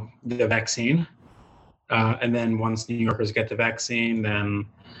 the vaccine. And then once New Yorkers get the vaccine, then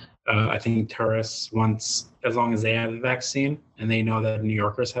I think tourists, as long as they have the vaccine and they know that New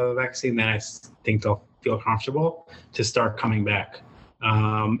Yorkers have a vaccine, then I think they'll feel comfortable to start coming back.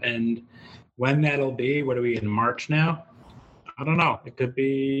 And when that'll be, what are we in March now? I don't know. It could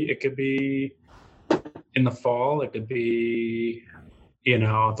be in the fall. It could be,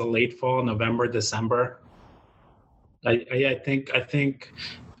 the late fall, November, December. I think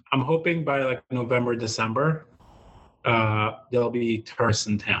I'm hoping by like November, December, there'll be tourists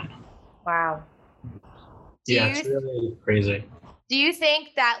in town. Wow. It's really crazy. Do you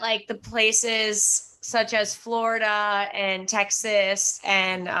think that like the places such as Florida and Texas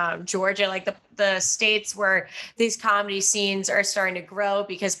and Georgia, like the states where these comedy scenes are starting to grow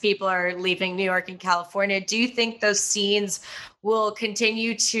because people are leaving New York and California, do you think those scenes will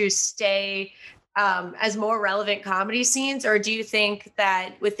continue to stay as more relevant comedy scenes, or do you think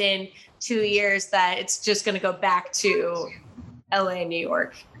that within 2 years that it's just going to go back to LA, New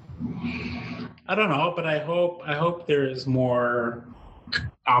York? I don't know, but I hope there's more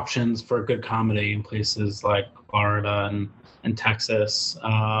options for good comedy in places like Florida and Texas.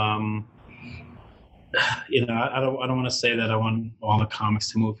 I don't want to say that I want all the comics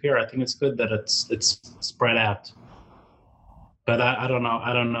to move here. I think it's good that it's spread out. But I don't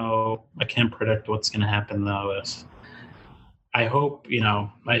know. I can't predict what's going to happen though. I hope,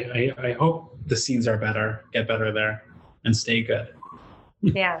 I hope the scenes are better, get better there, and stay good.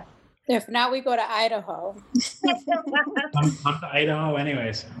 Yeah. If not, we go to Idaho. I'm to Idaho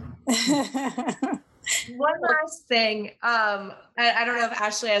anyways. One last thing. I don't know if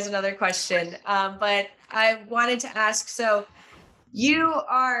Ashley has another question, but I wanted to ask, so you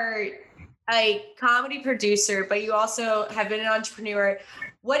are a comedy producer, but you also have been an entrepreneur.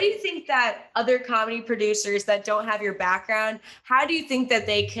 What do you think that other comedy producers that don't have your background, how do you think that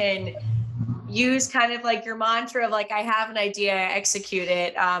they can, use kind of like your mantra of like, I have an idea, I execute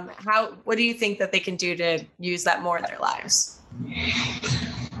it. What do you think that they can do to use that more in their lives?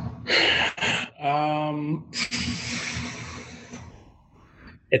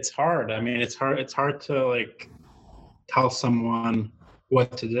 It's hard. I mean, it's hard to like tell someone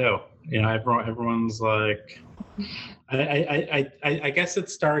what to do. You know, everyone's like, I guess it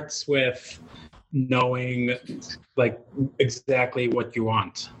starts with knowing like exactly what you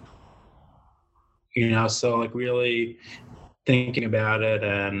want. You know, so like really thinking about it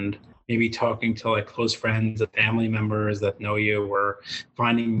and maybe talking to like close friends and family members that know you, or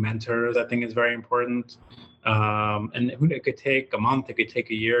finding mentors, I think is very important. And it could take a month, it could take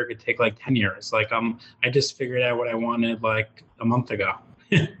a year, it could take like 10 years. Like I just figured out what I wanted like a month ago,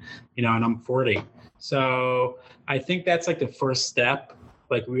 you know, and I'm 40. So I think that's like the first step,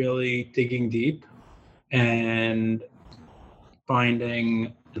 like really digging deep and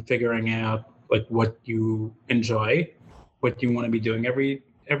finding and figuring out like what you enjoy, what you want to be doing every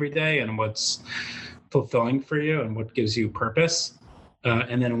day, and what's fulfilling for you and what gives you purpose.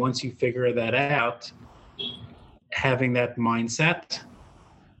 And then once you figure that out, having that mindset,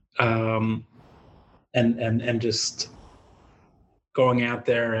 and just going out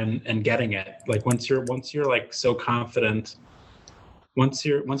there and getting it. Like once you're like so confident, once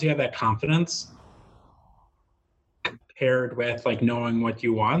you have that confidence paired with like knowing what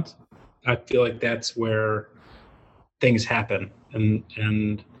you want, I feel like that's where things happen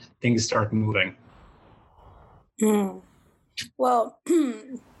and things start moving. Well,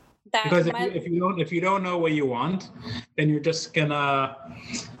 because if you don't know what you want, then you're just gonna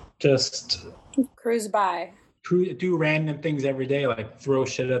just cruise by, do random things every day, like throw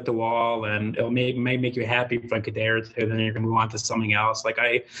shit at the wall, and it may make you happy for like a day or two, then you're gonna move on to something else. Like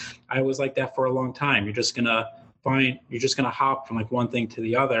I was like that for a long time. You're just gonna hop from like one thing to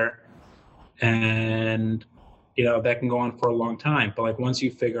the other, and you know that can go on for a long time. But like once you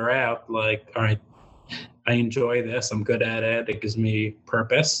figure out like, all right, I enjoy this, I'm good at it, it gives me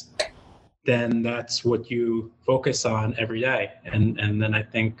purpose, then that's what you focus on every day. And then I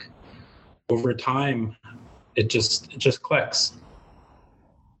think over time it just clicks.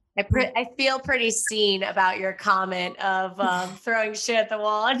 I feel pretty seen about your comment of throwing shit at the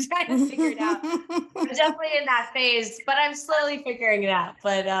wall and trying to figure it out. I'm definitely in that phase, but I'm slowly figuring it out.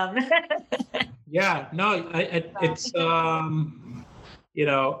 But yeah, no, it's you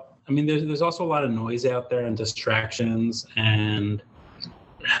know, I mean, there's also a lot of noise out there and distractions, and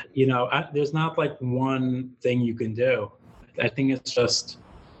you know, there's not like one thing you can do. I think it's just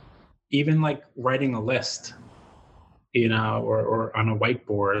even like writing a list, you know, or on a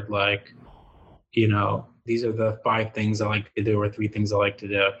whiteboard, like, you know, these are the 5 things I like to do or 3 things I like to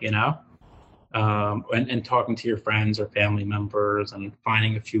do, you know, and talking to your friends or family members and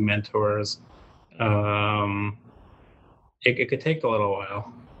finding a few mentors. It could take a little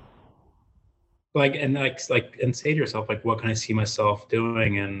while. And say to yourself, like, what can I see myself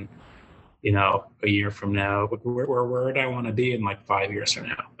doing in, you know, a year from now? Where do I want to be in like 5 years from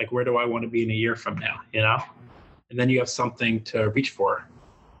now? Like, where do I want to be in a year from now? You know, and then you have something to reach for.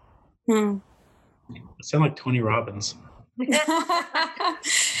 I sound like Tony Robbins.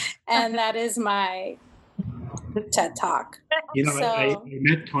 And that is my TED Talk. You know, I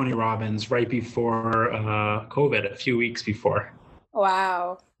met Tony Robbins right before COVID, a few weeks before.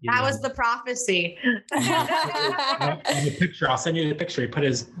 Wow. That was the prophecy. The picture, I'll send you the picture. He put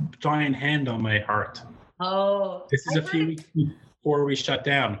his giant hand on my heart. Oh. This is a few weeks before we shut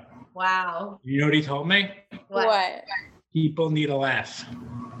down. Wow. You know what he told me? What? People need a laugh.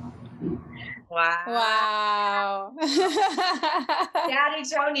 Wow. Daddy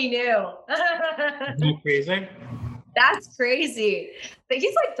Tony knew. Isn't that crazy? That's crazy. But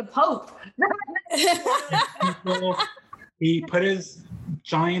he's like the Pope. He put his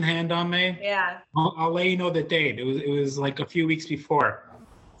giant hand on me. Yeah. I'll let you know the date. It was like a few weeks before.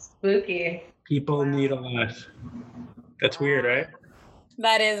 Spooky. People need a laugh. That's weird, right?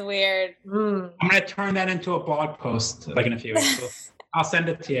 That is weird. I'm gonna turn that into a blog post like in a few weeks. So I'll send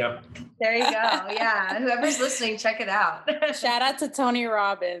it to you. There you go. Yeah. Whoever's listening, check it out. Shout out to Tony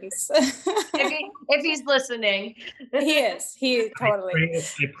Robbins. if he's listening. He is. He totally.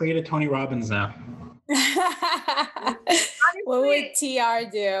 I pray to Tony Robbins now. What would TR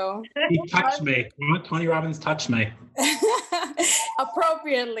do? He touched me. Tony Robbins touched me.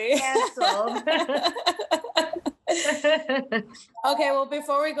 Appropriately. Canceled. Okay, well,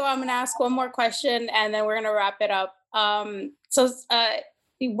 before we go, I'm going to ask one more question and then we're going to wrap it up.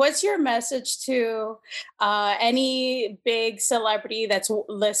 What's your message to any big celebrity that's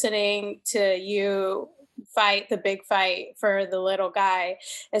listening to you fight the big fight for the little guy,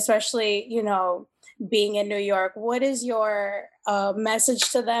 especially, being in New York. What is your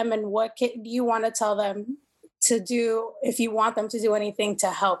message to them, and what do you want to tell them to do if you want them to do anything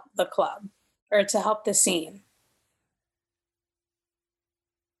to help the club or to help the scene?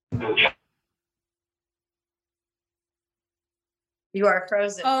 You are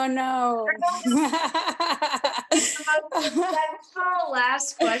frozen. Oh no. That's the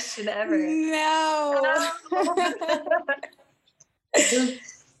last question ever. No.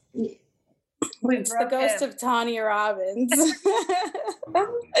 It's the ghost of Tanya Robbins.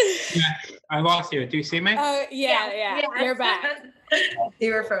 Yeah, I lost you. Do you see me? Oh, yeah. You're back.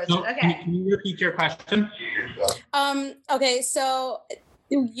 You were frozen. No, Okay. Can you repeat your question? Okay, so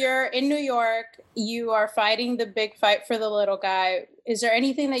you're in New York. You are fighting the big fight for the little guy. Is there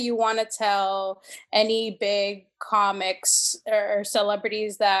anything that you want to tell any big comics or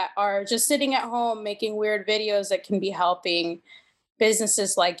celebrities that are just sitting at home making weird videos that can be helping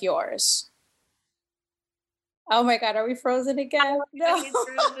businesses like yours? Oh my God, are we frozen again? No.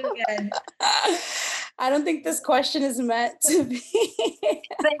 Frozen again. I don't think this question is meant to be.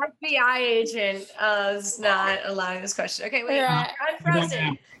 The FBI agent is not allowing this question. Okay, wait. Right. You're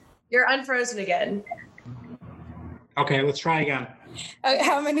unfrozen. You're unfrozen again. Okay, let's try again. Okay,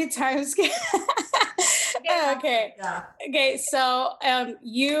 how many times can Okay. Yeah. Okay, so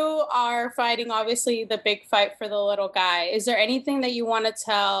you are fighting obviously the big fight for the little guy. Is there anything that you want to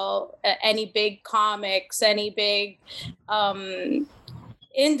tell any big comics, any big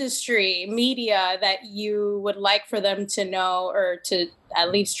industry, media that you would like for them to know or to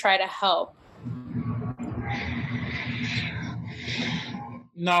at least try to help?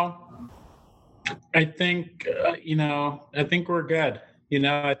 No, I think I think we're good.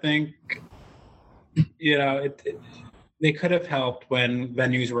 I think they could have helped when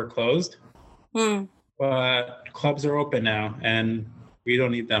venues were closed, but clubs are open now, and we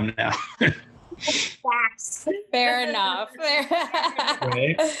don't need them now. Facts. Fair enough.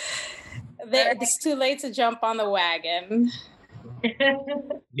 Right? It's too late to jump on the wagon.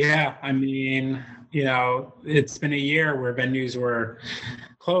 Yeah, I mean, it's been a year where venues were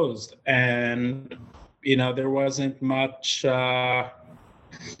closed, and there wasn't much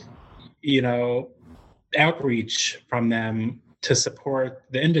outreach from them to support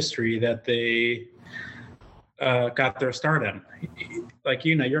the industry that they got their start in. Like,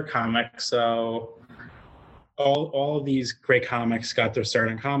 you're comics, so all of these great comics got their start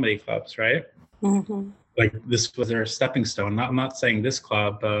in comedy clubs, right? Mm-hmm. Like, this was their stepping stone. I'm not saying this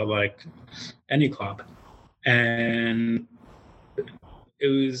club, but like any club. And it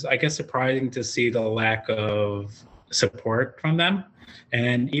was, I guess, surprising to see the lack of support from them.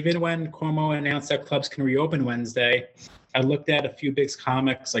 And even when Cuomo announced that clubs can reopen Wednesday, I looked at a few big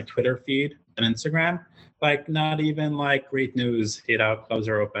comics like Twitter feed and Instagram, like not even like great news, clubs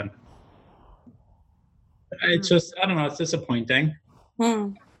are open. It's just, I don't know, it's disappointing.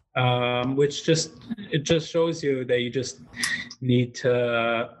 Which it just shows you that you just need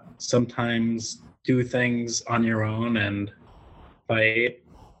to sometimes do things on your own and fight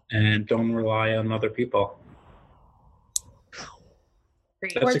and don't rely on other people.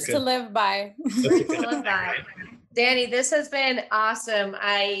 Words to live by. Danny, this has been awesome.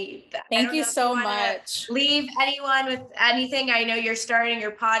 Thank you so much. Leave anyone with anything. I know you're starting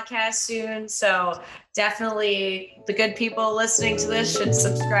your podcast soon, so definitely the good people listening to this should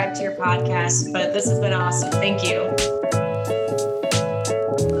subscribe to your podcast. But this has been awesome. Thank you.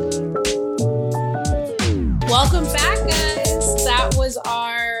 Welcome back, guys. That was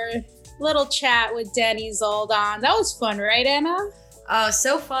our little chat with Danny Zoldan. That was fun, right, Anna? Oh,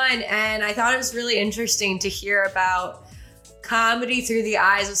 so fun. And I thought it was really interesting to hear about comedy through the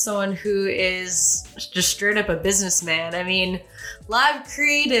eyes of someone who is just straight up a businessman. I mean, a lot of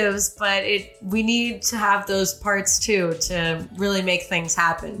creatives, but we need to have those parts too to really make things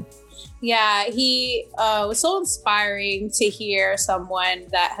happen. Yeah, he was so inspiring to hear someone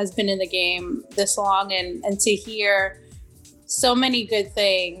that has been in the game this long and to hear so many good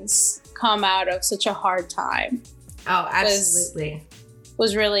things come out of such a hard time. Oh, absolutely.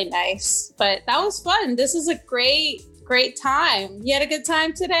 Was really nice. But that was fun. This is a great time. You had a good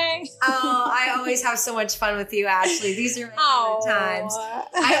time today? Oh, I always have so much fun with you, Ashley. These are my favorite times.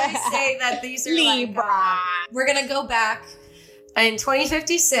 I always say that these are Libra. We're going to go back in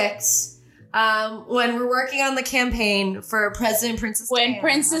 2056 when we're working on the campaign for President Princess Diana.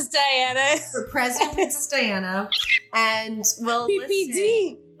 Princess Diana. For President Princess Diana. And we'll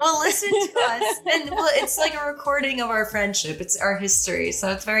PPD. listen to us. And it's like a recording of our friendship. It's our history.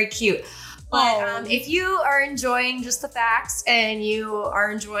 So it's very cute. But if you are enjoying just the facts and you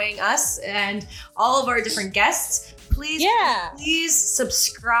are enjoying us and all of our different guests, please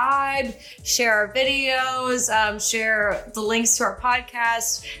subscribe, share our videos, share the links to our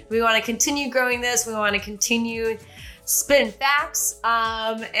podcast. We want to continue growing this. We want to continue spitting facts.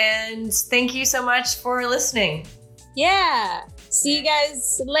 And thank you so much for listening. Yeah. See you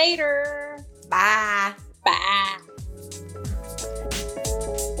guys later. Bye. Bye.